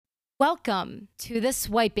Welcome to the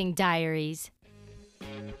Swiping Diaries.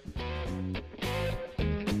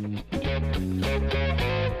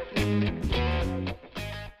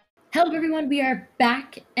 Hello everyone, we are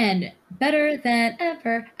back and better than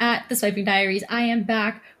ever at the Swiping Diaries. I am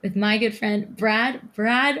back with my good friend Brad.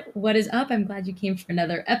 Brad, what is up? I'm glad you came for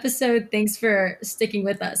another episode. Thanks for sticking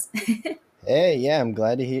with us. Hey, yeah, I'm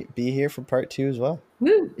glad to be here for part 2 as well.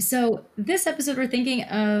 Woo! So this episode we're thinking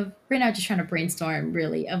of right now, just trying to brainstorm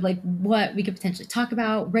really of like what we could potentially talk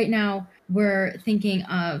about. Right now we're thinking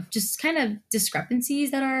of just kind of discrepancies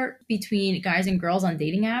that are between guys and girls on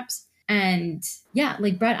dating apps. And yeah,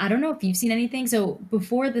 like Brett, I don't know if you've seen anything. So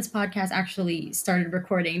before this podcast actually started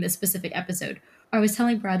recording this specific episode, I was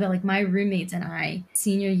telling Brad that like my roommates and I,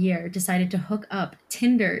 senior year, decided to hook up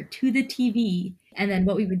Tinder to the TV. And then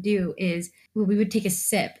what we would do is we would take a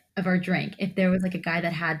sip of our drink if there was like a guy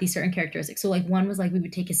that had these certain characteristics. So like one was like we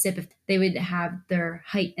would take a sip if they would have their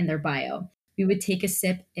height in their bio. We would take a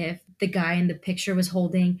sip if the guy in the picture was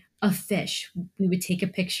holding a fish. We would take a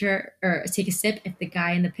picture or take a sip if the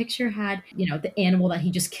guy in the picture had, the animal that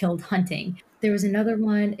he just killed hunting. There was another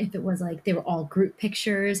one if it was like they were all group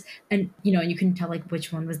pictures and you couldn't tell like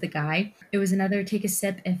which one was the guy. It was another take a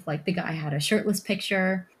sip if like the guy had a shirtless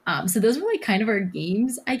picture. So those were like kind of our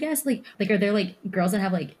games, I guess. Like are there like girls that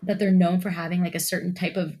have like that they're known for having like a certain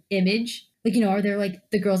type of image? Like, are there like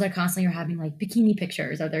the girls that constantly are having like bikini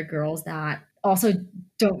pictures? Are there girls that also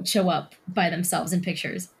don't show up by themselves in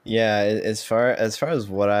pictures? Yeah, as far as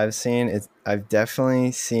what I've seen, I've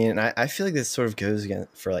definitely seen. I feel like this sort of goes again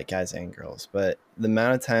for like guys and girls, but the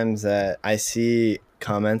amount of times that I see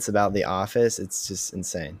comments about The Office, it's just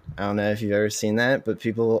insane. I don't know if you've ever seen that, but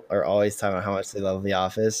people are always talking about how much they love The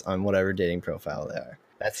Office on whatever dating profile they are.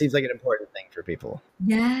 That seems like an important thing for people.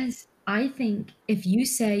 Yes. I think if you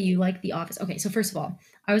say you like The Office, okay, so first of all,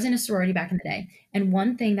 I was in a sorority back in the day. And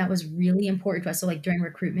one thing that was really important to us, so like during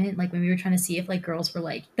recruitment, like when we were trying to see if like girls were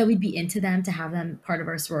like, that we'd be into them to have them part of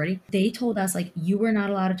our sorority, they told us like, you were not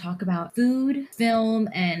allowed to talk about food, film,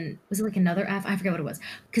 and was it like another F? I forget what it was.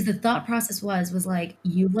 Because the thought process was like,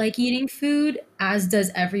 you like eating food, as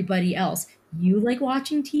does everybody else. You like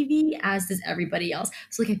watching TV, as does everybody else.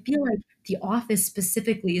 So like, I feel like The Office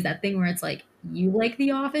specifically is that thing where it's like, you like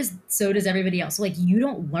The Office, so does everybody else. So like you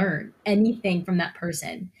don't learn anything from that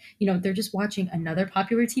person. They're just watching another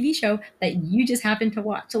popular TV show that you just happen to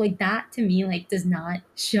watch. So like that to me like does not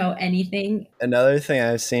show anything. Another thing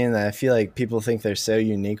I've seen that I feel like people think they're so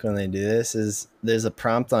unique when they do this is there's a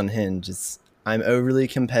prompt on Hinge. It's I'm overly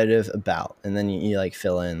competitive about, and then you like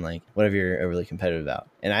fill in like whatever you're overly competitive about.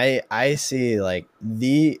 And I see like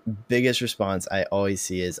the biggest response I always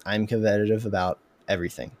see is I'm competitive about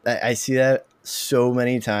everything. I see that so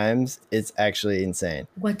many times. It's actually insane.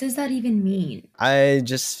 What does that even mean? I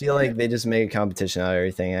just feel like they just make a competition out of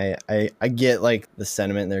everything. I get like the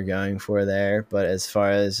sentiment they're going for there, but as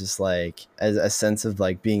far as just like as a sense of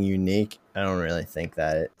like being unique, I don't really think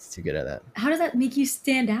that it's too good at that. How does that make you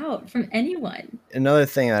stand out from anyone? Another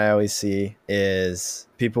thing that I always see is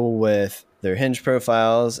people with their Hinge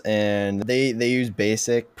profiles and they use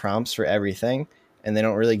basic prompts for everything, and they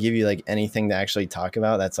don't really give you like anything to actually talk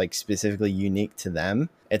about that's like specifically unique to them.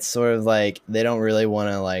 It's sort of like they don't really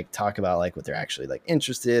want to like talk about like what they're actually like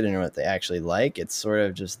interested in or what they actually like. It's sort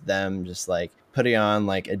of just them just like putting on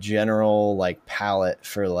like a general like palette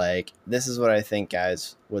for like, this is what I think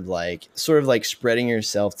guys would like, sort of like spreading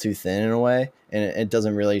yourself too thin in a way. And it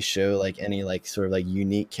doesn't really show like any like sort of like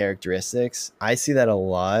unique characteristics. I see that a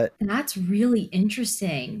lot. That's really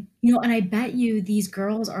interesting. And I bet you these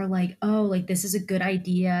girls are like, oh, like this is a good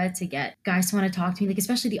idea to get guys to want to talk to me. Like,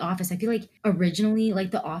 especially The Office. I feel like originally,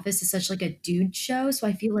 like The Office is such like a dude show. So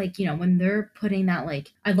I feel like, when they're putting that,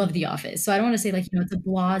 like, I love The Office. So I don't want to say like, it's a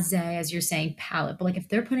blase, as you're saying, palette, but like if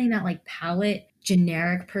they're putting that like palette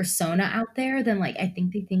generic persona out there, then like I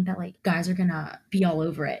think they think that like guys are gonna be all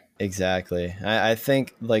over it. Exactly. I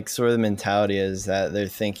think like sort of the mentality is that they're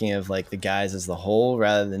thinking of like the guys as the whole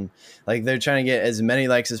rather than like they're trying to get as many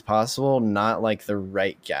likes as possible, not like the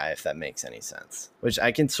right guy, if that makes any sense, which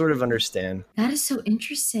I can sort of understand. That is so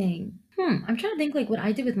interesting. I'm trying to think like what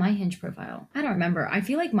I did with my Hinge profile. I don't remember. I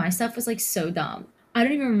feel like my stuff was like so dumb. I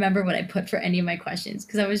don't even remember what I put for any of my questions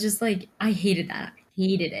because I was just like, I hated that.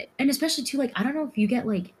 Hated it. And especially too, like, I don't know if you get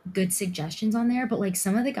like good suggestions on there, but like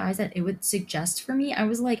some of the guys that it would suggest for me, I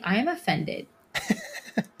was like, I am offended.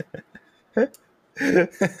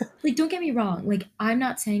 Like, don't get me wrong. Like, I'm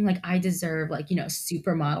not saying like I deserve like,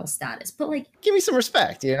 supermodel status, but like, Give me some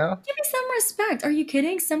respect, you know? give me some respect. Are you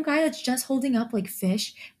kidding? Some guy that's just holding up like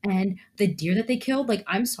fish and the deer that they killed. Like,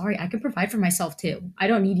 I'm sorry, I can provide for myself too. I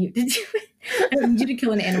don't need you to do it. I don't need you to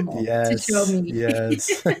kill an animal to show Yes, me.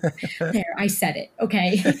 yes. There, I said it.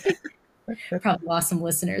 Okay. Probably lost some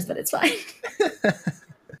listeners, but it's fine.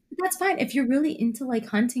 That's fine. If you're really into like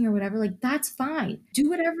hunting or whatever, like that's fine. Do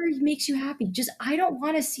whatever makes you happy. Just I don't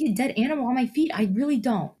want to see a dead animal on my feet. I really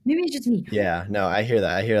don't. Maybe it's just me. Yeah, no, I hear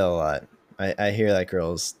that. I hear that a lot. I hear that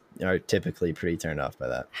girls are typically pretty turned off by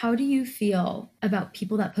that. How do you feel about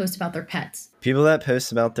people that post about their pets? People that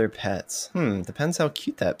post about their pets. Depends how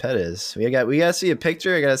cute that pet is. We gotta see a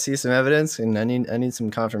picture. I gotta see some evidence, and I need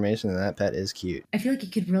some confirmation that pet is cute. I feel like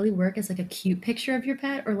it could really work as like a cute picture of your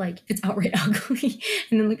pet, or like it's outright ugly,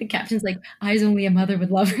 and then like the caption's like "Eyes only a mother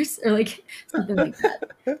with lovers," or like something like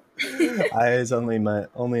that. Eyes only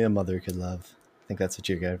a mother could love. I think that's what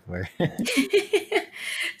you're going for.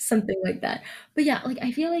 Something like that. But yeah, like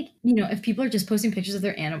I feel like, if people are just posting pictures of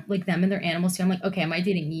their animal, like them and their animals too, I'm like, okay, am I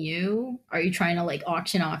dating you? Are you trying to like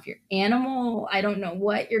auction off your animal? I don't know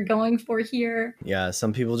what you're going for here. Yeah,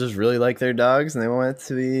 some people just really like their dogs and they want it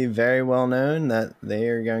to be very well known that they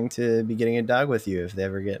are going to be getting a dog with you if they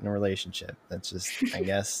ever get in a relationship. That's just, I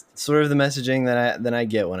guess, sort of the messaging that I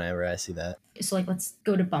get whenever I see that. So like, let's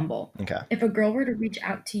go to Bumble. Okay. If a girl were to reach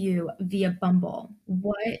out to you via Bumble,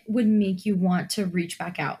 what would make you want to reach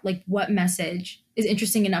back out? Like what message is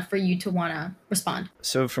interesting enough for you to want to respond?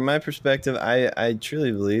 So from my perspective, I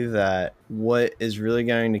truly believe that what is really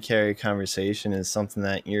going to carry conversation is something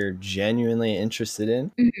that you're genuinely interested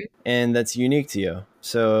in and that's unique to you.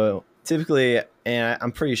 So typically, and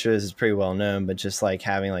I'm pretty sure this is pretty well known, but just like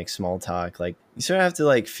having like small talk, like you sort of have to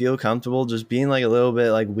like feel comfortable just being like a little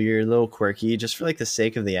bit like weird, a little quirky, just for like the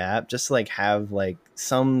sake of the app, just to like have like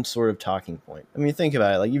some sort of talking point. I mean, think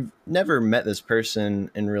about it. Like you've never met this person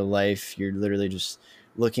in real life. You're literally just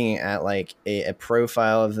looking at like a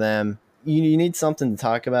profile of them. You need something to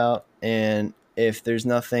talk about. And if there's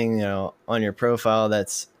nothing, on your profile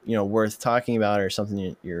that's, worth talking about or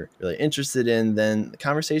something you're really interested in, then the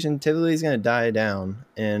conversation typically is going to die down.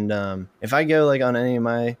 And if I go like on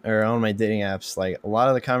on my dating apps, like a lot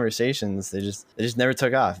of the conversations, they just never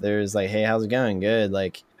took off. There's like, hey, how's it going? Good.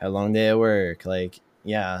 Like, had a long day at work. Like,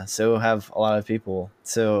 yeah. So have a lot of people.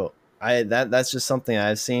 So that's just something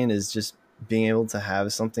I've seen is just being able to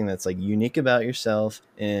have something that's like unique about yourself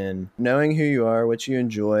and knowing who you are, what you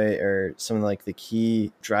enjoy, or some of like the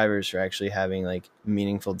key drivers for actually having like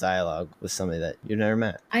meaningful dialogue with somebody that you've never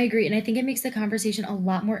met. I agree. And I think it makes the conversation a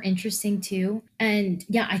lot more interesting too. And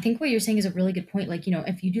yeah, I think what you're saying is a really good point. Like,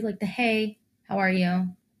 if you do like the, hey, how are you?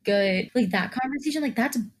 Good. Like that conversation, like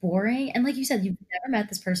that's boring. And like you said, you've never met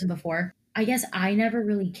this person before. I guess I never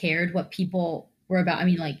really cared what people were about. I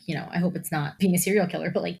mean, like, I hope it's not being a serial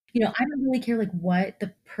killer, but like, I don't really care like what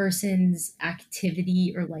the person's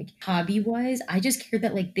activity or like hobby was. I just cared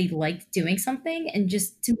that like they liked doing something. And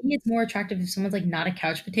just to me, it's more attractive if someone's like not a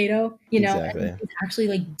couch potato, Exactly. and it's actually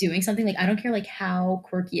like doing something. Like, I don't care like how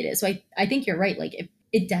quirky it is. So I think you're right. Like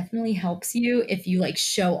it definitely helps you if you like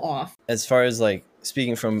show off. As far as like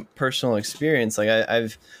speaking from personal experience, like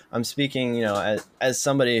I'm speaking, as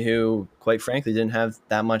somebody who quite frankly didn't have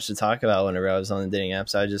that much to talk about whenever I was on the dating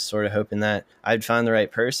apps. I was just sort of hoping that I'd find the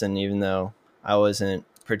right person, even though I wasn't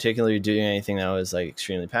particularly doing anything that I was like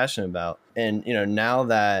extremely passionate about. And, now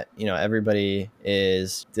that, everybody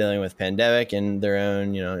is dealing with pandemic in their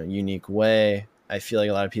own, unique way, I feel like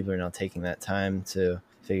a lot of people are now taking that time to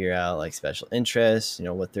figure out like special interests,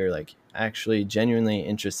 what they're like actually genuinely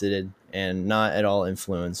interested in and not at all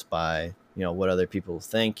influenced by, what other people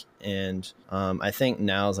think. And I think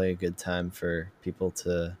now is like a good time for people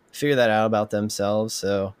to figure that out about themselves.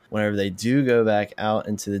 So whenever they do go back out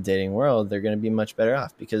into the dating world, they're going to be much better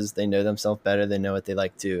off because they know themselves better. They know what they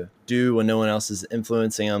like to do when no one else is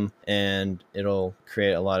influencing them. And it'll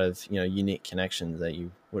create a lot of, unique connections that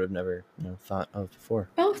you would have never thought of before.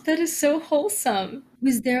 Oh, that is so wholesome.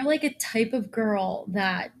 Was there like a type of girl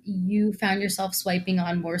that you found yourself swiping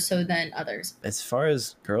on more so than others? As far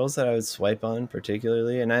as girls that I would swipe on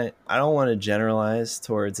particularly, and I don't want to generalize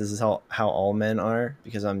towards this is how all men are,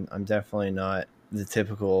 because I'm definitely not the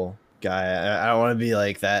typical guy. I don't want to be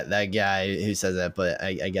like that guy who says that, but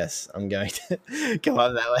I guess I'm going to come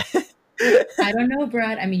up that way. I don't know,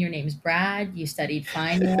 Brad. I mean, your name's Brad. You studied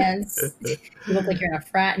finance. You look like you're in a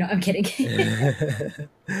frat. No, I'm kidding.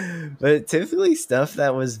 But typically stuff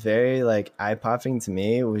that was very like eye-popping to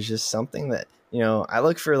me was just something that, I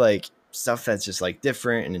look for like stuff that's just like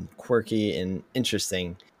different and quirky and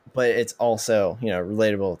interesting. but it's also, you know,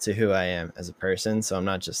 relatable to who I am as a person. So I'm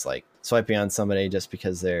not just like swiping on somebody just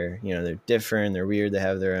because they're, you know, they're different, they're weird, they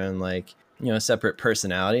have their own like, you know, separate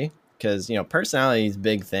personality. Because, you know, personality is a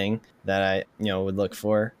big thing that I, you know, would look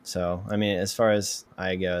for. So, I mean, as far as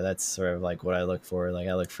I go, that's sort of like what I look for. Like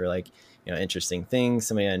I look for like, you know, interesting things,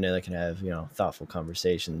 somebody I know that can have, you know, thoughtful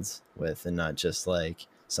conversations with, and not just like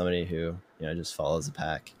somebody who, you know, just follows the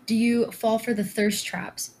pack. Do you fall for the thirst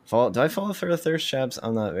traps? Do I fall for the thirst traps?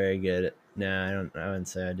 I'm not very good at, nah, I wouldn't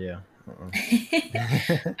say I do.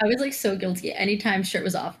 I was like so guilty. Anytime shirt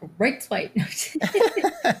was off, right swipe.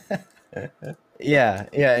 Yeah.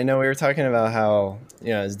 I know we were talking about how, you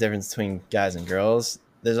know, there's a difference between guys and girls.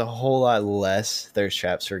 There's a whole lot less thirst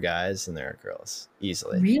traps for guys than there are girls,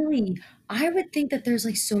 easily. Really? I would think that there's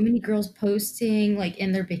like so many girls posting like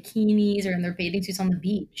in their bikinis or in their bathing suits on the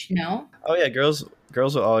beach, no? Oh yeah, girls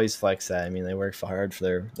will always flex that. I mean, they work hard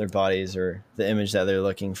for their bodies or the image that they're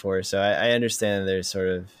looking for. So I understand that they're sort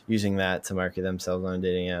of using that to market themselves on a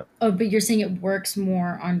dating app. Oh, but you're saying it works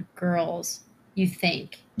more on girls, you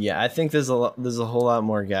think? Yeah, I think there's a whole lot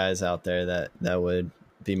more guys out there that would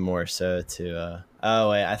be more so to.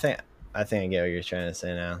 Oh wait, I think I get what you're trying to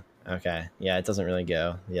say now. Okay, yeah, it doesn't really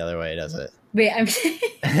go the other way, does it? Wait,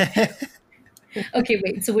 okay,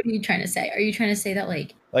 wait. So what are you trying to say? Are you trying to say that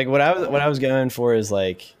like what I was going for is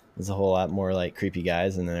like there's a whole lot more like creepy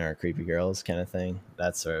guys and then there are creepy girls kind of thing.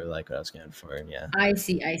 That's sort of like what I was going for. Yeah. I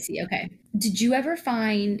see. Okay. Did you ever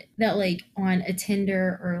find that like on a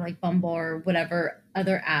Tinder or like Bumble or whatever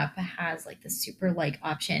other app has like the super like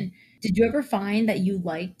option? Did you ever find that you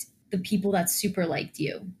liked the people that super liked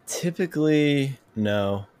you? Typically,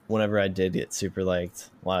 no. Whenever I did get super liked,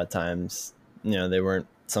 a lot of times, you know, they weren't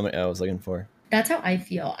somebody I was looking for. That's how I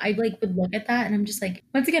feel. I like would look at that and I'm just like,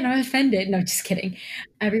 once again, I'm offended. No, just kidding.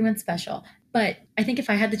 Everyone's special. But I think if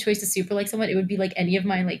I had the choice to super like someone, it would be like any of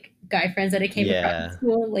my like guy friends that I came across in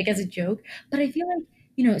school, like as a joke. But I feel like,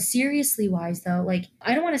 you know, seriously wise though, like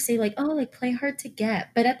I don't want to say like, oh, like play hard to get,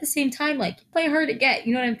 but at the same time, like play hard to get.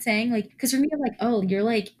 You know what I'm saying? Like, because for me, I'm like, oh, you're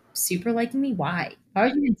like super liking me. Why? Why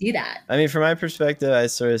would you even do that? I mean, from my perspective, I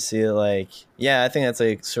sort of see it like, yeah, I think that's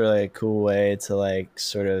like sort of like a cool way to like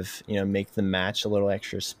sort of, you know, make the match a little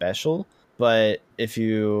extra special. But if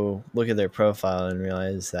you look at their profile and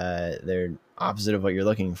realize that they're opposite of what you're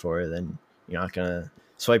looking for, then you're not going to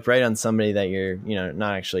swipe right on somebody that you're, you know,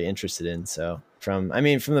 not actually interested in. So from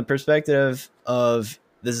the perspective of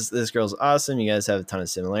this girl's awesome, you guys have a ton of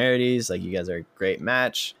similarities, like you guys are a great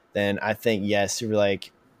match, then I think, yes, you're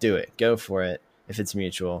like, do it, go for it. If it's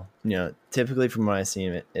mutual, you know, typically from what I've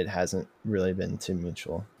seen, it hasn't really been too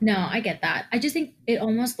mutual. No, I get that. I just think it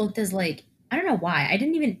almost looked as like, I don't know why.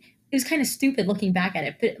 It was kind of stupid looking back at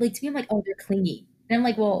it. But like to me, I'm like, oh, they're clingy. And I'm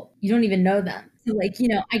like, well, you don't even know them. So like, you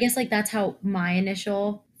know, I guess like that's how my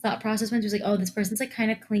initial thought process went. It was like, oh, this person's like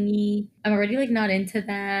kind of clingy. I'm already like not into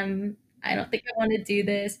them. I don't think I want to do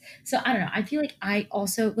this. So I don't know. I feel like I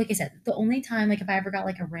also, like I said, the only time, like if I ever got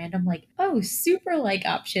like a random, like, oh, super like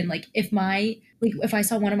option, like if I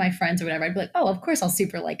saw one of my friends or whatever, I'd be like, oh, of course I'll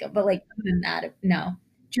super like them. But like other than that, no.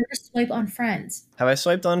 Do you ever swipe on friends? Have I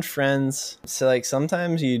swiped on friends? So like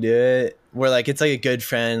sometimes you do it where like it's like a good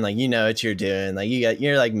friend, like you know what you're doing, like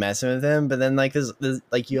you're like messing with them, but then like this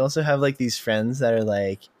like you also have like these friends that are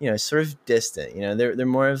like, you know, sort of distant, you know, they're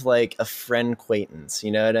more of like a friend acquaintance,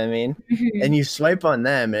 you know what I mean? Mhm. And you swipe on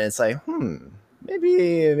them and it's like,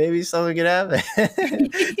 maybe something could happen.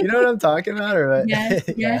 You know what I'm talking about, or what? Yes,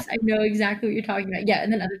 Yeah. yes, I know exactly what you're talking about. Yeah,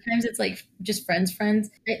 and then other times it's like just friends.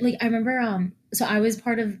 I remember so I was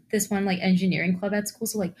part of this one like engineering club at school.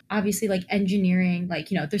 So like obviously like engineering, like,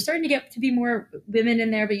 you know, they're starting to get to be more women in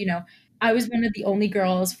there, but you know, I was one of the only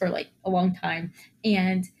girls for like a long time.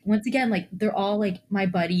 And once again, like they're all like my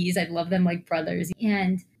buddies. I love them like brothers.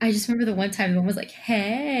 And I just remember the one time the one was like,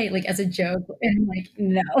 hey, like as a joke. And I'm like,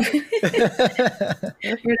 no,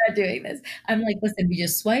 we're not doing this. I'm like, listen, we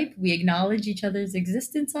just swipe, we acknowledge each other's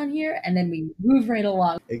existence on here, and then we move right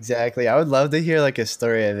along. Exactly. I would love to hear like a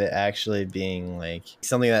story of it actually being like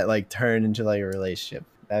something that like turned into like a relationship.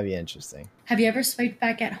 That'd be interesting. Have you ever swiped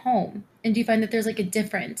back at home? And do you find that there's like a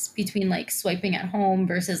difference between like swiping at home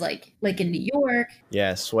versus like in New York?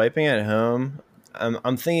 Yeah, swiping at home.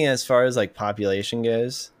 I'm thinking as far as like population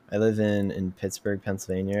goes. I live in Pittsburgh,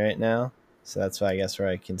 Pennsylvania right now. So that's why I guess where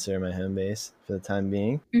I consider my home base for the time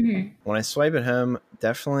being. Mm-hmm. When I swipe at home,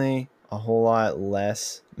 definitely a whole lot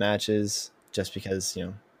less matches just because, you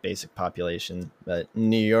know, basic population. But in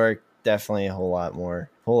New York, definitely a whole lot more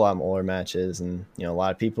matches, and you know, a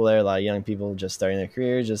lot of people there, a lot of young people just starting their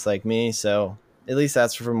career just like me. So at least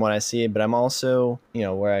that's from what I see. But I'm also, you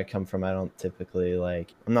know, where I come from, I don't typically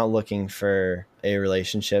I'm not looking for a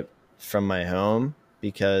relationship from my home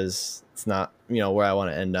because it's not, where I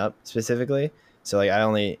want to end up specifically. So like I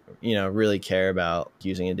only, really care about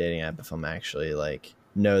using a dating app if I'm actually like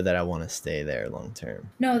know that I want to stay there long term.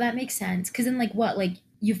 No, that makes sense. Because then, like, what? Like,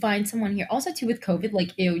 you find someone here. Also, too, with COVID,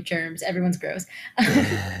 like, ew, germs. Everyone's gross.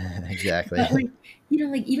 Exactly. But, like,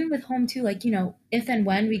 like, even with home, too, like, if and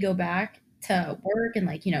when we go back to work and,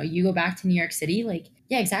 like, you go back to New York City, like,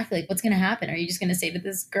 yeah, exactly. Like, what's going to happen? Are you just going to say to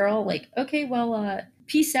this girl, like, okay, well,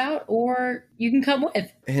 peace out, or you can come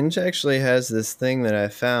with? Hinge actually has this thing that I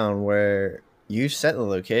found where you set the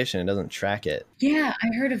location, it doesn't track it. Yeah,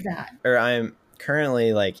 I heard of that. Or I'm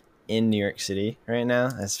currently like in New York City right now,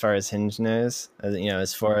 as far as Hinge knows,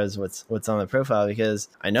 as far as what's on the profile, because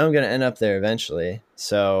I know I'm going to end up there eventually.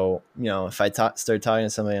 So, if I start talking to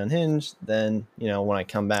somebody on Hinge, then, when I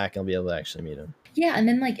come back, I'll be able to actually meet them. Yeah, and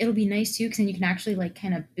then like it'll be nice too, because then you can actually like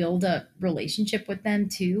kind of build a relationship with them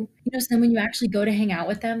too. So then when you actually go to hang out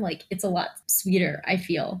with them, like it's a lot sweeter, I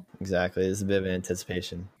feel. Exactly. There's a bit of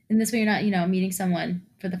anticipation. And this way you're not, meeting someone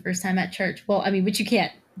for the first time at church. Well, I mean, which you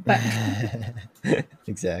can't, but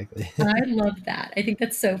Exactly. I love that. I think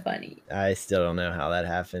that's so funny. I still don't know how that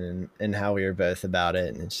happened and how we were both about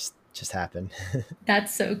it, and it just happened.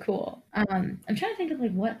 That's so cool. I'm trying to think of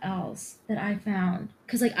like what else that I found,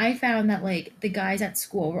 because like I found that like the guys at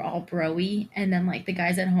school were all broy, and then like the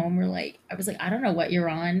guys at home were like, I was like, I don't know what you're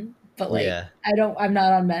on, but like Yeah. I'm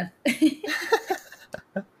not on meth.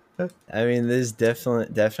 I mean, there's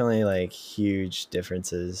definitely like huge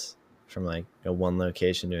differences from like one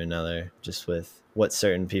location to another, just with what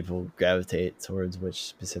certain people gravitate towards which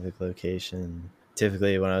specific location.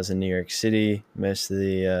 Typically, when I was in New York City, most of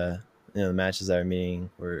the the matches I were meeting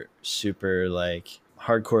were super like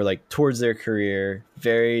hardcore, like towards their career,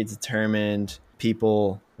 very determined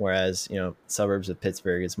people. Whereas suburbs of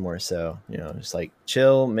Pittsburgh is more so just like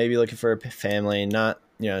chill, maybe looking for a family, not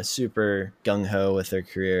super gung-ho with their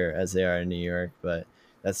career as they are in New York, but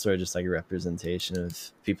that's sort of just like a representation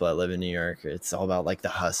of people that live in New York. It's all about like the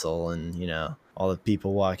hustle and all the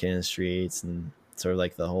people walking in the streets and sort of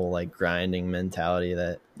like the whole like grinding mentality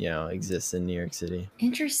that exists in New York City.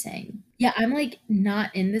 Interesting. Yeah, I'm like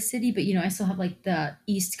not in the city, but I still have like the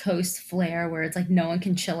East Coast flair where it's like no one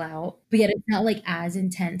can chill out, but yet it's not like as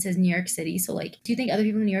intense as New York City. So like, do you think other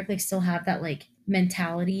people in New York like still have that like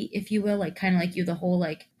mentality, if you will, like kind of like you, the whole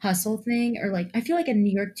like hustle thing? Or like I feel like in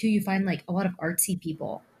New York too, you find like a lot of artsy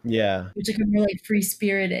people. Yeah. Which are more like free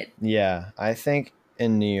spirited. Yeah, I think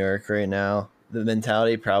in New York right now, the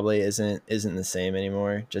mentality probably isn't the same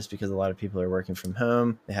anymore, just because a lot of people are working from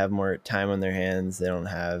home. They have more time on their hands. They don't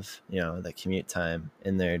have, the commute time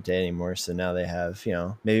in their day anymore. So now they have,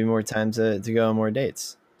 maybe more time to go on more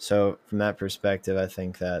dates. So from that perspective, I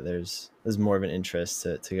think that there's more of an interest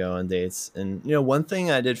to go on dates. And, one thing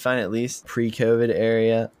I did find, at least pre-COVID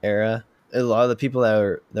era, a lot of the people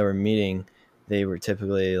that were meeting, they were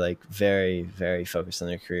typically like very, very focused on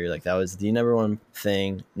their career. Like that was the number one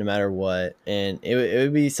thing, no matter what. And it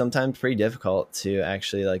would be sometimes pretty difficult to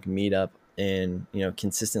actually like meet up and,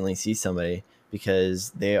 consistently see somebody,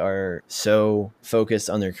 because they are so focused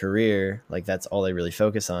on their career. Like that's all they really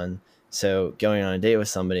focus on. So going on a date with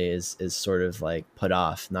somebody is sort of like put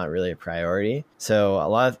off, not really a priority. So a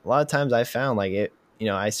lot of times I found like it,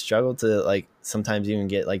 I struggled to like sometimes even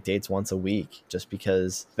get like dates once a week, just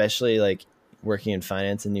because, especially like working in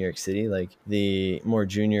finance in New York City, like the more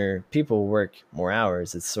junior people work more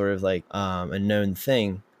hours. It's sort of like a known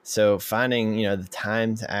thing. So finding, the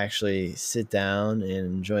time to actually sit down and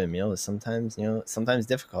enjoy a meal is sometimes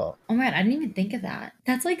difficult. Oh my God, I didn't even think of that.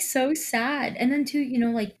 That's like so sad. And then too,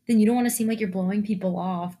 like then you don't want to seem like you're blowing people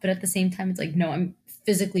off, but at the same time, it's like, no, I'm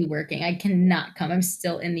physically working. I cannot come. I'm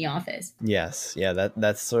still in the office. Yes. Yeah.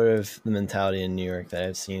 That's sort of the mentality in New York that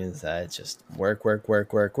I've seen, is that it's just work, work,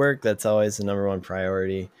 work, work, work. That's always the number one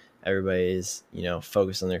priority. Everybody is,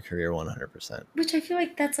 focused on their career 100%. Which I feel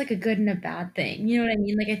like that's like a good and a bad thing. You know what I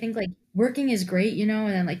mean? Like, I think like working is great, and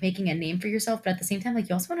then like making a name for yourself. But at the same time, like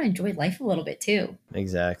you also want to enjoy life a little bit too.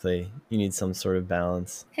 Exactly. You need some sort of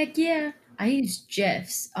balance. Heck yeah. I use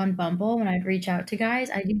GIFs on Bumble when I reach out to guys.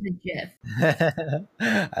 I use a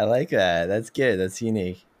GIF. I like that. That's good. That's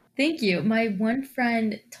unique. Thank you. My one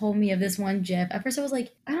friend told me of this one GIF. At first I was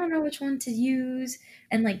like, I don't know which one to use.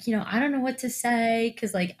 And like, I don't know what to say.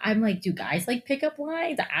 Cause like, I'm like, do guys like pick up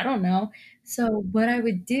lines? I don't know. So what I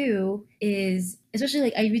would do is, especially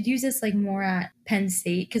like I would use this like more at Penn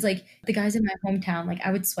State. Cause like the guys in my hometown, like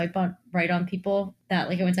I would swipe right on people that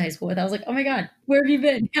like I went to high school with. I was like, oh my God, where have you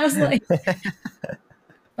been? How's life?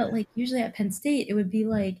 But like usually at Penn State, it would be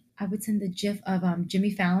like I would send the GIF of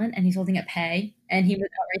Jimmy Fallon and he's holding up "Hey," and he would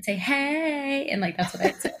outright say "Hey," and like that's what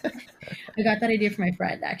I'd say. I got that idea from my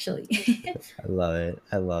friend actually. I love it.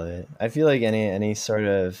 I love it. I feel like any sort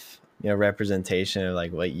of, representation of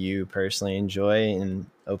like what you personally enjoy and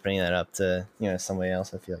opening that up to, somebody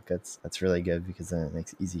else, I feel like that's really good, because then it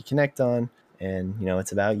makes it easy to connect on, and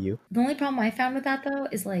it's about you. The only problem I found with that though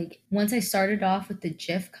is like once I started off with the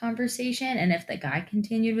GIF conversation, and if the guy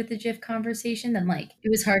continued with the GIF conversation, then like it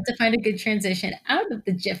was hard to find a good transition out of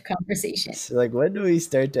the GIF conversation. So like, when do we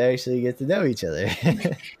start to actually get to know each other?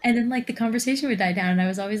 And then like the conversation would die down and I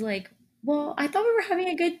was always like, well, I thought we were having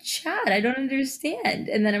a good chat. I don't understand.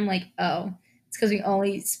 And then I'm like, oh, it's because we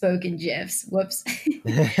only spoke in GIFs. Whoops.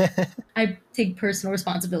 I take personal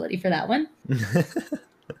responsibility for that one.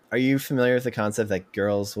 Are you familiar with the concept that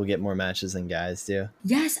girls will get more matches than guys do?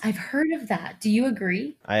 Yes, I've heard of that. Do you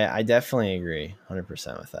agree? I definitely agree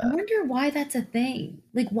 100% with I that. wonder why that's a thing.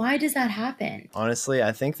 Like, why does that happen? Honestly,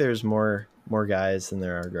 I think there's more guys than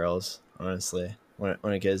there are girls, honestly,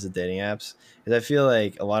 when it gets to dating apps. Because I feel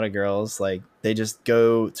like a lot of girls, like, they just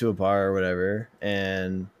go to a bar or whatever,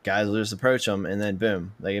 and guys will just approach them, and then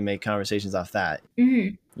boom, they can make conversations off that.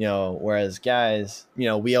 Mm-hmm. Whereas guys,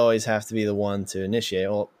 we always have to be the one to initiate.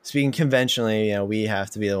 Well, speaking conventionally, we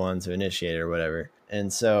have to be the one to initiate or whatever.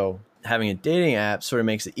 And so having a dating app sort of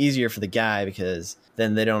makes it easier for the guy, because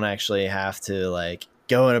then they don't actually have to like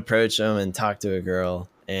go and approach them and talk to a girl.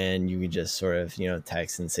 And you can just sort of,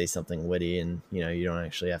 text and say something witty, and, you don't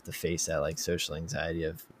actually have to face that like social anxiety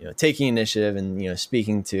of, taking initiative and,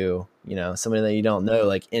 speaking to, somebody that you don't know,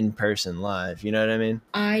 like in person live. You know what I mean?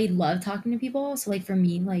 I love talking to people. So like for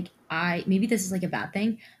me, like maybe this is like a bad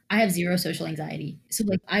thing. I have zero social anxiety. So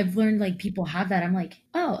like I've learned like people have that. I'm like,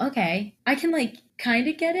 oh, okay. I can like kind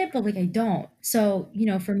of get it, but like I don't. So,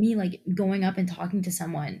 for me, like going up and talking to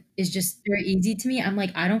someone is just very easy to me. I'm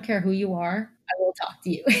like, I don't care who you are. I will talk to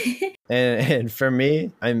you. And for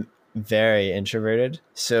me, I'm very introverted.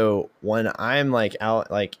 So when I'm like out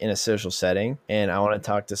like in a social setting and I want to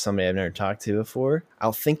talk to somebody I've never talked to before,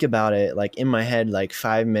 I'll think about it like in my head like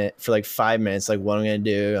 5 minutes, for like 5 minutes, like what I'm gonna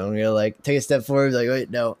do. I'm gonna like take a step forward, like, wait,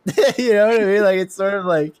 no. You know what I mean? Like it's sort of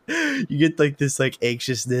like you get like this like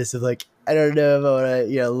anxiousness of like, I don't know if I want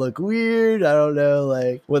to, look weird. I don't know,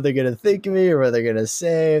 like, what they're going to think of me or what they're going to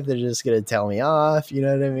say, if they're just going to tell me off. You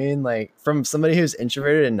know what I mean? Like, from somebody who's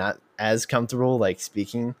introverted and not as comfortable, like,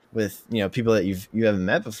 speaking with, people that you haven't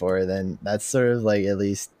met before, then that's sort of, like, at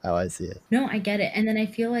least how I see it. No, I get it. And then I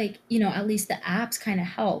feel like, at least the apps kind of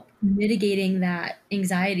help mitigating that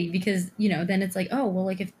anxiety, because, then it's like, oh, well,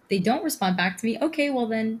 like, if they don't respond back to me, okay, well,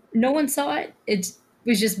 then no one saw it. It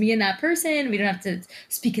was just me and that person. We don't have to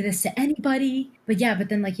speak of this to anybody. But yeah, but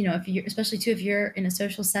then like, if you're, especially too, if you're in a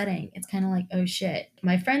social setting, it's kind of like, oh shit,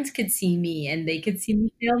 my friends could see me and they could see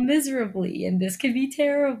me fail miserably and this could be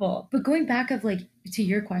terrible. But going back of like, to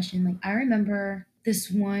your question, like I remember this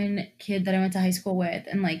one kid that I went to high school with,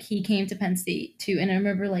 and like he came to Penn State too. And I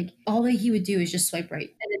remember like all that he would do is just swipe right.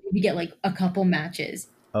 And then we get like a couple matches.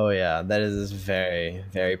 Oh yeah, that is this very,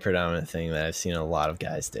 very predominant thing that I've seen a lot of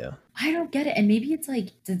guys do. I don't get it. And maybe it's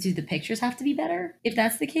like, do the pictures have to be better if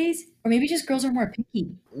that's the case? Or maybe just girls are more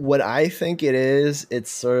picky. What I think it is, it's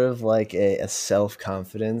sort of like a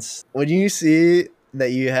self-confidence. When you see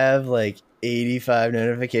that you have like 85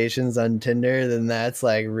 notifications on Tinder, then that's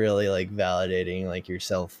like really like validating like your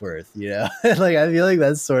self-worth, like I feel like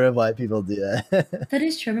that's sort of why people do that. That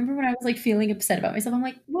is true. I remember when I was like feeling upset about myself, I'm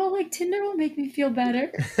like, well, like Tinder will make me feel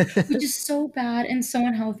better, which is so bad and so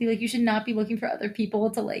unhealthy. Like you should not be looking for other people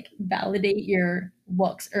to like validate your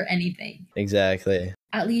looks or anything. Exactly.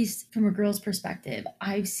 At least from a girl's perspective,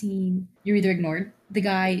 I've seen you're either ignored, the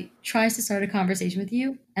guy tries to start a conversation with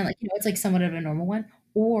you, and like, it's like somewhat of a normal one,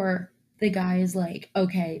 or the guy is like,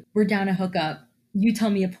 okay, we're down to hook up. You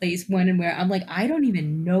tell me a place, when and where. I'm like, I don't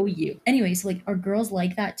even know you. Anyway, so like, are girls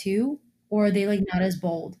like that too? Or are they like not as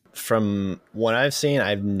bold? From what I've seen,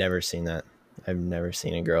 I've never seen that. I've never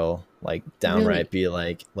seen a girl like downright be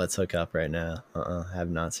like, let's hook up right now.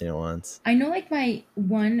 Have not seen it once. I know like my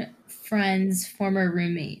one friend's former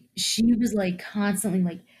roommate, she was like constantly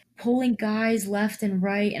like pulling guys left and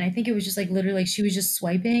right. And I think it was just like literally like she was just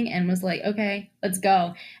swiping and was like, okay, let's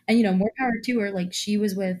go. And, more power to her. Like she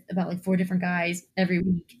was with about like 4 different guys every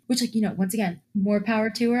week, which like, once again, more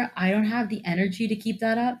power to her. I don't have the energy to keep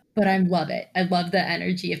that up, but I love it. I love the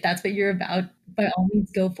energy. If that's what you're about, by all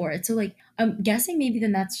means, go for it. So like, I'm guessing maybe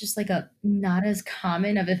then that's just like a not as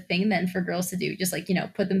common of a thing then for girls to do. Just like,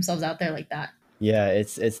 put themselves out there like that. Yeah,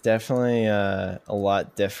 it's definitely a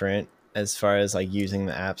lot different as far as like using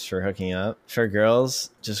the apps for hooking up. For girls,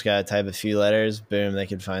 just gotta type a few letters, boom, they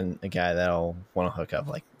can find a guy that'll want to hook up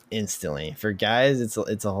like instantly. For guys,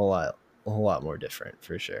 it's a whole lot more different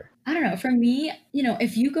for sure. I don't know. For me,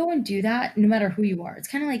 if you go and do that, no matter who you are, it's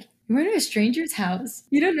kind of like you're going to a stranger's house.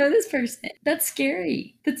 You don't know this person. That's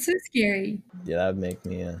scary. That's so scary. Yeah, that would make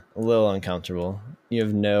me a little uncomfortable. You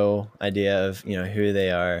have no idea of, who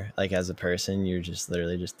they are like as a person. You're just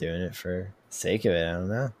literally just doing it for the sake of it. I don't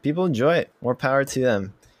know. People enjoy it. More power to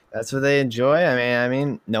them. That's what they enjoy. I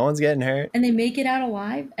mean, no one's getting hurt. And they make it out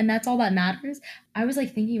alive, and that's all that matters. I was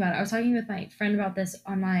like thinking about it. I was talking with my friend about this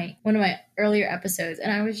on one of my earlier episodes,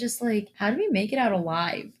 and I was just like, how do we make it out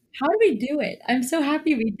alive? How do we do it? I'm so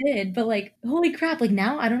happy we did, but like, holy crap, like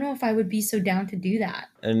now I don't know if I would be so down to do that.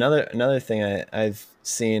 Another thing I've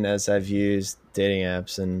seen as I've used dating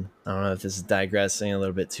apps, and I don't know if this is digressing a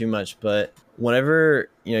little bit too much, but whenever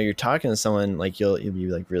you're talking to someone, like you'll be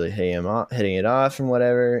like really hitting it off and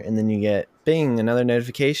whatever, and then you get bing, another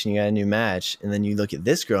notification, you got a new match, and then you look at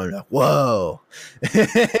this girl and you're like, whoa.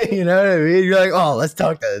 You know what I mean? You're like, oh, let's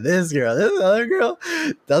talk to this girl. This other girl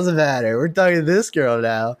doesn't matter, we're talking to this girl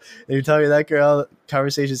now. And you're talking to that girl,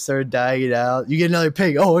 conversation started dying it out, you get another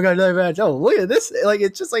ping, oh, we got another match, oh, look at this. Like,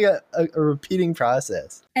 it's just like a repeating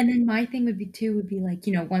process. And then my thing would be like,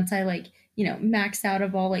 once I like maxed out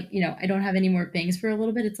of all, like, I don't have any more bangs for a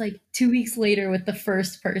little bit. It's like 2 weeks later with the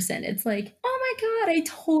first person. It's like, oh my God, I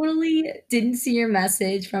totally didn't see your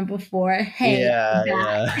message from before. Hey,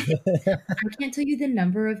 yeah. I can't tell you the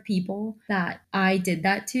number of people that I did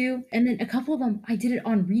that to. And then a couple of them, I did it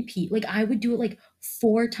on repeat. Like I would do it like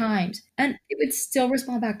 4 times and it would still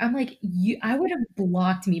respond back. I'm like, I would have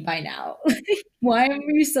blocked me by now. Why are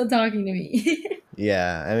you still talking to me?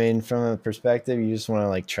 Yeah, I mean, from a perspective, you just want to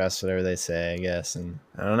like trust whatever they say, I guess. And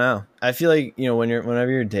I don't know. I feel like,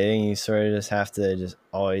 whenever you're dating, you sort of just have to just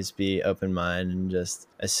always be open minded and just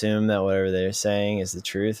assume that whatever they're saying is the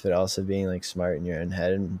truth, but also being like smart in your own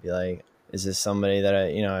head and be like, is this somebody that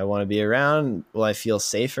I want to be around? Will I feel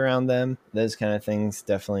safe around them? Those kind of things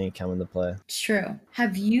definitely come into play. It's true.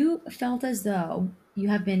 Have you felt as though you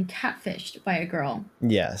have been catfished by a girl?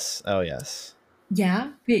 Yes. Oh, yes.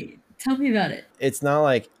 Yeah? Wait, tell me about it. It's not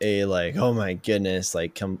like oh my goodness,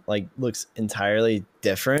 like looks entirely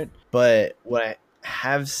different. But what I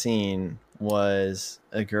have seen was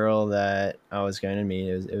a girl that I was going to meet.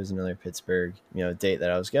 It was another Pittsburgh, date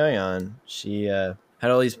that I was going on. She had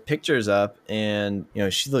all these pictures up, and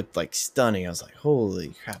she looked like stunning. I was like,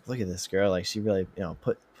 holy crap, look at this girl. Like, she really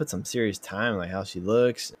put some serious time, like how she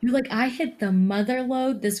looks. You're like, I hit the mother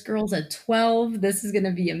load. This girl's a 12. This is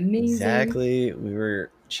gonna be amazing. Exactly. We were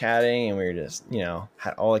chatting and we were just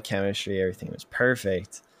had all the chemistry, everything was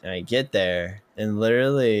perfect. And I get there, and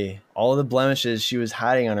literally all of the blemishes she was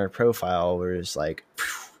hiding on her profile were just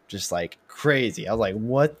like crazy. I was like,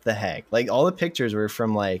 what the heck? Like, all the pictures were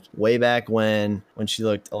from like way back when she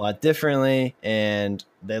looked a lot differently, and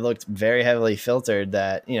they looked very heavily filtered.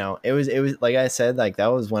 That it was like I said, like that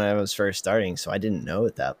was when I was first starting, so I didn't know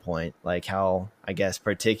at that point like how, I guess,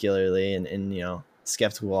 particularly and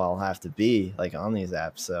skeptical I'll have to be like on these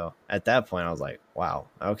apps. So at that point I was like, wow,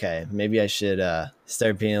 okay, maybe I should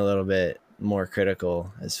start being a little bit more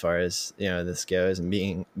critical as far as this goes, and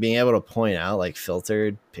being able to point out like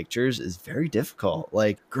filtered pictures is very difficult.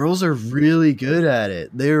 Like, girls are really good at it.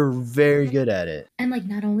 They're very good at it. And like,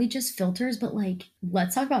 not only just filters, but like,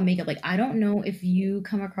 let's talk about makeup. Like, I don't know if you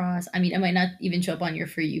come across, I mean, it might not even show up on your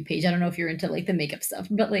For You page. I don't know if you're into like the makeup stuff,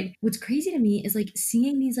 but like, what's crazy to me is like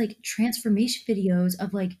seeing these like transformation videos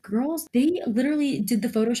of like girls, they literally did the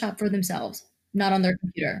Photoshop for themselves, not on their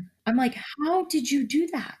computer. I'm like, how did you do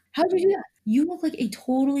that? How did you do that? You look like a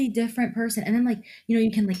totally different person. And then like, you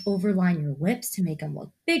can like overline your lips to make them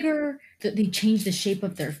look bigger. They change the shape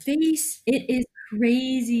of their face. It is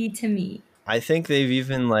crazy to me. I think they've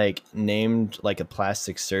even like named like a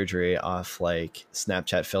plastic surgery off like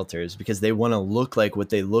Snapchat filters, because they want to look like what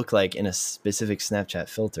they look like in a specific Snapchat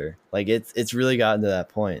filter. Like, it's really gotten to that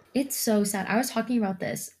point. It's so sad. I was talking about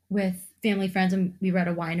this with family friends, and we were at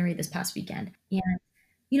a winery this past weekend.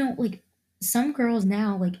 And like, some girls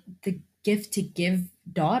now, like, the gift to give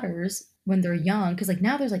daughters when they're young, because like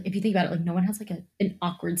now there's like, if you think about it, like no one has like an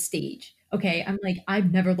awkward stage. Okay, I'm like,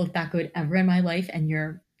 I've never looked that good ever in my life, and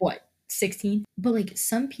you're what, 16? But like,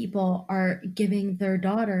 some people are giving their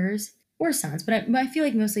daughters or sons, but I feel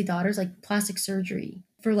like mostly daughters, like plastic surgery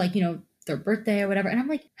for like their birthday or whatever. And I'm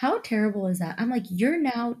like, how terrible is that? I'm like, you're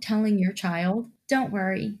now telling your child don't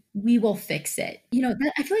worry, we will fix it.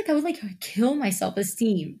 I feel like that would like kill my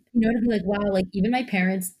self-esteem, to be like, wow, like even my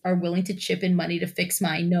parents are willing to chip in money to fix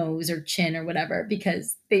my nose or chin or whatever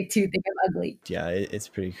because they too think I'm ugly. Yeah, it's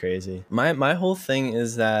pretty crazy. My whole thing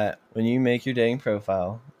is that when you make your dating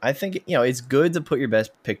profile, I think, it's good to put your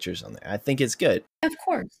best pictures on there. I think it's good. Of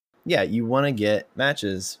course. Yeah, you want to get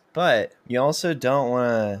matches, but you also don't want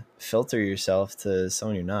to filter yourself to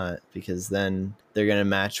someone you're not, because then they're going to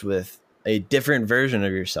match with a different version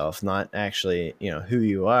of yourself, not actually, who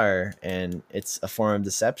you are. And it's a form of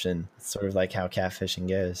deception. It's sort of like how catfishing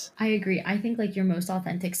goes. I agree. I think like your most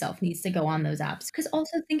authentic self needs to go on those apps. Because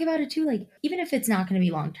also think about it too, like even if it's not going to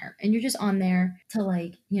be long term and you're just on there to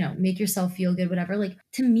like, make yourself feel good, whatever, like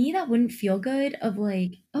to me, that wouldn't feel good of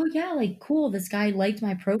like, oh yeah, like cool, this guy liked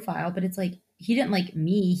my profile, but it's like, he didn't like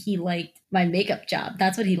me. He liked my makeup job.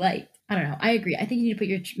 That's what he liked. I don't know. I agree. I think you need to put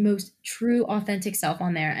your most true, authentic self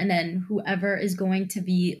on there, and then whoever is going to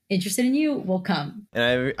be interested in you will come.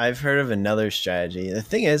 And I've heard of another strategy. The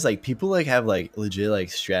thing is, like, people like have like legit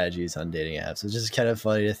like strategies on dating apps. It's just kind of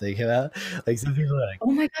funny to think about. Like some people are like,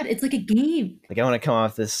 oh my god, it's like a game. Like I want to come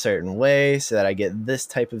off this certain way so that I get this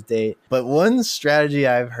type of date. But one strategy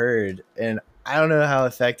I've heard, and I don't know how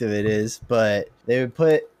effective it is, but they would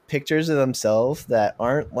put pictures of themselves that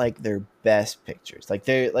aren't like their best pictures. Like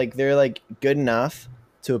they're like good enough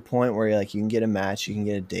to a point where like you can get a match, you can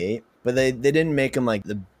get a date, but they didn't make them like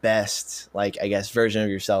the best, like I guess, version of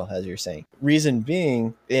yourself, as you're saying. Reason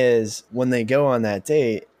being is when they go on that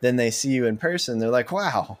date, then they see you in person, they're like,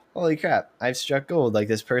 wow, holy crap, I've struck gold. Like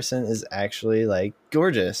this person is actually like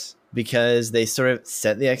gorgeous, because they sort of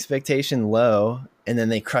set the expectation low and then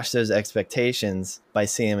they crush those expectations by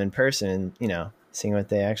seeing them in person and, seeing what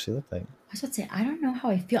they actually look like. I was about to say, I don't know how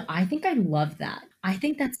I feel. I think I love that. I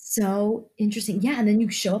think that's so interesting. Yeah, and then you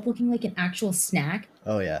show up looking like an actual snack.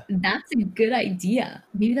 Oh, yeah. That's a good idea.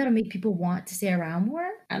 Maybe that'll make people want to stay around more.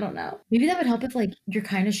 I don't know. Maybe that would help if like you're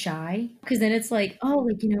kind of shy, because then it's like, oh,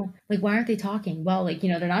 like, like why aren't they talking? Well, like,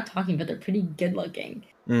 they're not talking, but they're pretty good looking.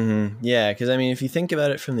 Mm-hmm. Yeah, because I mean, if you think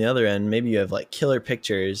about it from the other end, maybe you have like killer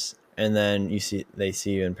pictures and then they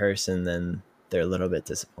see you in person, then they're a little bit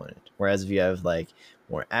disappointed. Whereas if you have like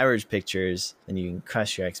more average pictures, then you can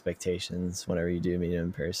crush your expectations whenever you do meet them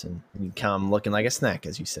in person. You come looking like a snack,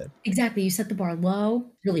 as you said. Exactly. You set the bar low,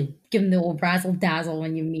 really give them the old razzle dazzle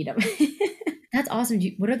when you meet them. That's awesome.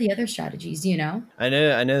 What are the other strategies? Do you know? I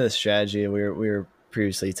know the strategy we were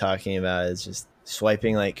previously talking about is just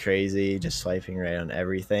swiping like crazy, just swiping right on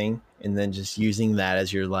everything, and then just using that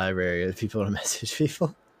as your library of people to message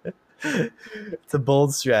people. It's a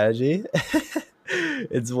bold strategy.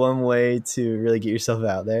 It's one way to really get yourself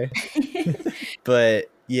out there. But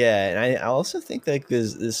yeah, and I also think like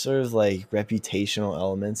there's sort of like reputational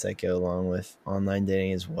elements that go along with online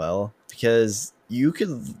dating as well, because you could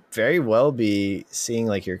very well be seeing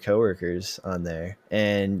like your coworkers on there,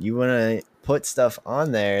 and you want to put stuff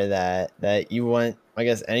on there that you want, I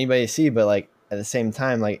guess, anybody to see, but like at the same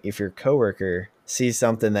time, like if your coworker sees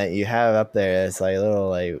something that you have up there that's like a little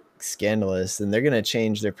like scandalous, then they're gonna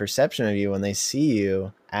change their perception of you when they see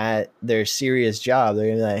you at their serious job.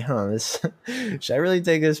 They're gonna be like, this should I really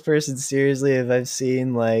take this person seriously if I've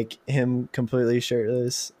seen like him completely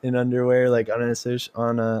shirtless in underwear like on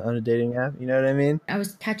a dating app? You know what I mean? I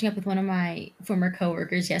was catching up with one of my former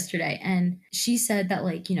coworkers yesterday, and she said that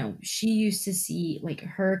like, she used to see like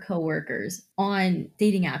her coworkers on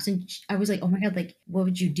dating apps, and I was like, oh my god, like what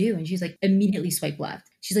would you do? And she's like, immediately swipe left.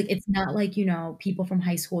 She's like, it's not like, people from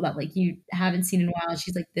high school that like you haven't seen in a while.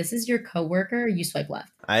 She's like, this is your coworker, you swipe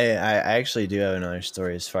left. I actually do have another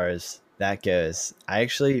story as far as that goes. I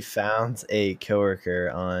actually found a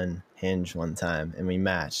coworker on Hinge one time, and we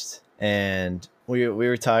matched. And we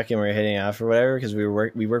were talking, we were hitting off or whatever, because we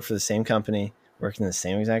worked for the same company, worked in the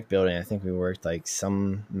same exact building. I think we worked like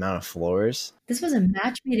some amount of floors. This was a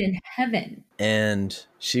match made in heaven. And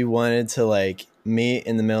she wanted to like meet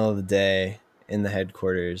in the middle of the day in the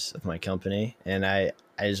headquarters of my company, and I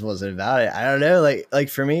just wasn't about it. I don't know, like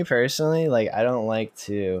for me personally, like I don't like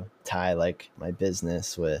to tie like my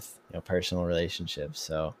business with personal relationships,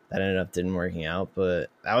 so that ended up didn't working out. But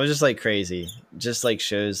that was just like crazy. Just like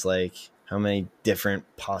shows like how many different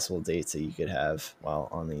possible dates that you could have while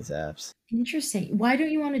on these apps. Interesting. Why don't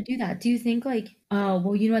you want to do that? Do you think like, oh,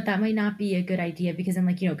 well, you know what, that might not be a good idea, because then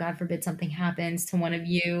like, God forbid something happens to one of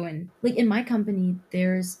you. And like in my company,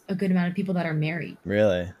 there's a good amount of people that are married.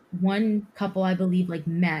 Really? One couple, I believe, like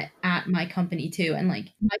met at my company too. And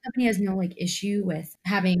like my company has no like issue with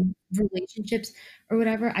having relationships or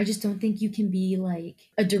whatever, I just don't think you can be like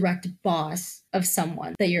a direct boss of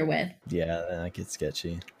someone that you're with. Yeah, that gets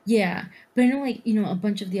sketchy. Yeah. But I know, like, a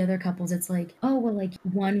bunch of the other couples, it's like, oh, well, like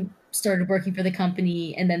one started working for the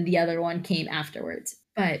company and then the other one came afterwards.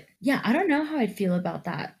 But yeah, I don't know how I'd feel about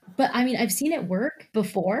that. But I mean, I've seen it work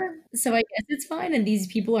before, so I guess it's fine. And these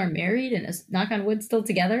people are married and, knock on wood, still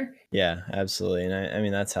together. Yeah, absolutely. And I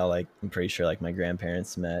mean, that's how, like, I'm pretty sure, like, my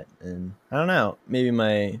grandparents met. And I don't know, maybe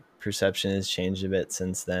my perception has changed a bit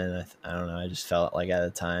since then. I don't know. I just felt like at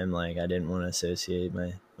the time, like, I didn't want to associate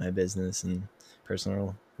my business and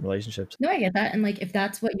personal relationships. No, I get that. And like, if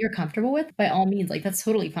that's what you're comfortable with, by all means, like, that's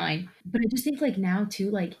totally fine. But I just think like now too,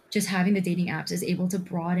 like just having the dating apps is able to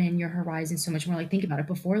broaden your horizon so much more. Like, think about it.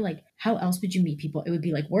 Before, like, how else would you meet people? It would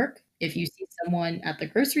be like work. If you see someone at the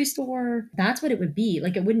grocery store, that's what it would be.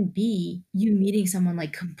 Like, it wouldn't be you meeting someone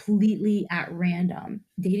like completely at random.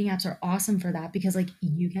 Dating apps are awesome for that because like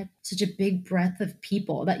you get such a big breadth of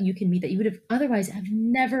people that you can meet that you would have otherwise have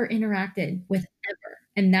never interacted with ever.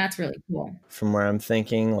 And that's really cool. From where I'm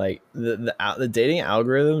thinking, like, the dating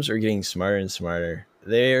algorithms are getting smarter and smarter.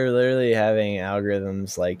 They are literally having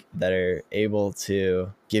algorithms like that are able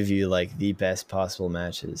to give you like the best possible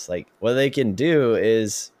matches. Like, what they can do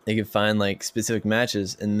is they can find like specific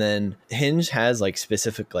matches, and then Hinge has like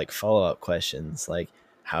specific like follow-up questions, like,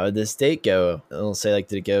 how did this date go? It'll say like,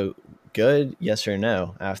 did it go good, yes or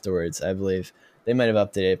no, afterwards. I believe they might have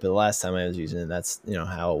updated it, but the last time I was using it, that's,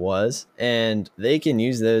 how it was. And they can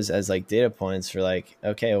use those as like data points for like,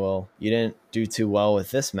 okay, well, you didn't do too well with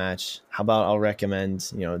this match. How about I'll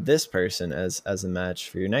recommend, this person as a match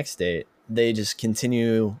for your next date. They just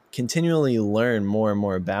continually learn more and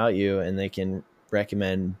more about you, and they can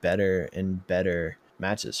recommend better and better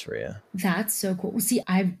matches for you. That's so cool. See,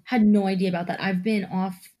 I've had no idea about that. I've been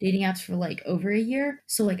off dating apps for like over a year.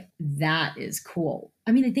 So like that is cool.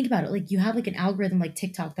 I mean, like, think about it. Like, you have like an algorithm like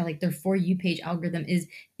TikTok that like their For You page algorithm is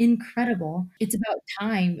incredible. It's about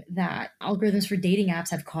time that algorithms for dating apps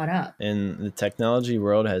have caught up. And the technology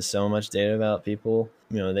world has so much data about people.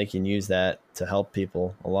 They can use that to help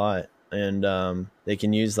people a lot. And they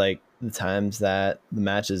can use like the times that the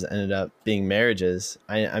matches ended up being marriages.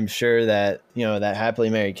 I'm sure that, that happily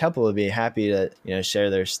married couple would be happy to, share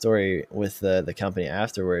their story with the company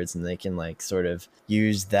afterwards. And they can like sort of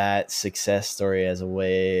use that success story as a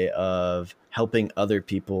way of helping other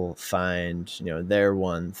people find, their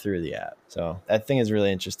one through the app. So I think is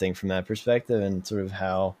really interesting from that perspective, and sort of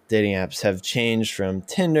how dating apps have changed from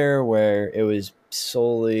Tinder, where it was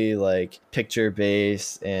solely like picture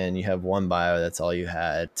based and you have one bio, that's all you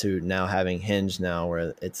had, to now having Hinge now,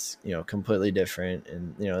 where it's, completely different.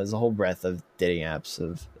 And, there's a whole breadth of dating apps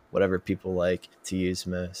of whatever people like to use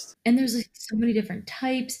most. And there's like so many different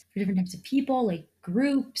types for different types of people, like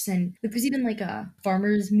groups. And like, there's even like a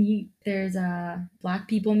farmers meet. There's a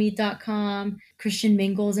blackpeoplemeet.com. Christian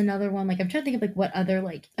Mingle is another one. Like, I'm trying to think of like what other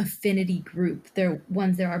like affinity group there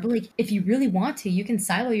are. But like, if you really want to, you can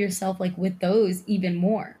silo yourself like with those even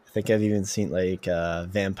more. I think I've even seen like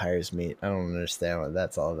vampires meet. I don't understand what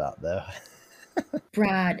that's all about though.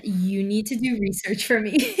 Brad, you need to do research for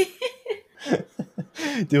me.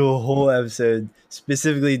 Do a whole episode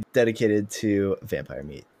specifically dedicated to vampire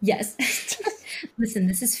meat. Yes. Listen,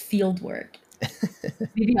 this is field work.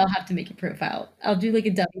 Maybe I'll have to make a profile. I'll do like a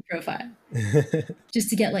dummy profile just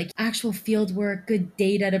to get like actual field work, good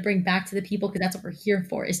data to bring back to the people, because that's what we're here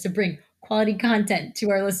for, is to bring quality content to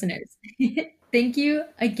our listeners. Thank you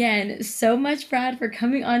again so much, Brad, for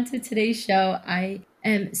coming on to today's show. I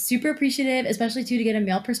am super appreciative, especially too, to get a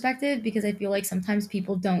male perspective, because I feel like sometimes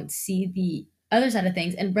people don't see the other side of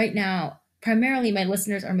things. And right now, primarily my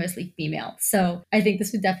listeners are mostly female. So I think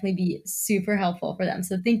this would definitely be super helpful for them.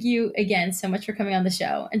 So thank you again so much for coming on the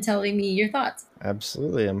show and telling me your thoughts.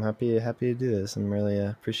 Absolutely. I'm happy to do this. I'm really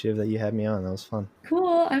appreciative that you had me on. That was fun.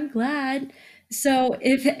 Cool. I'm glad. So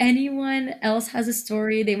if anyone else has a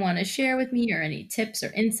story they want to share with me, or any tips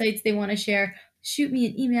or insights they want to share, shoot me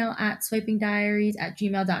an email at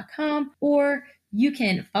swipingdiaries@gmail.com, or you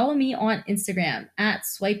can follow me on Instagram at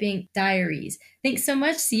swipingdiaries. Thanks so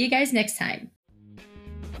much. See you guys next time.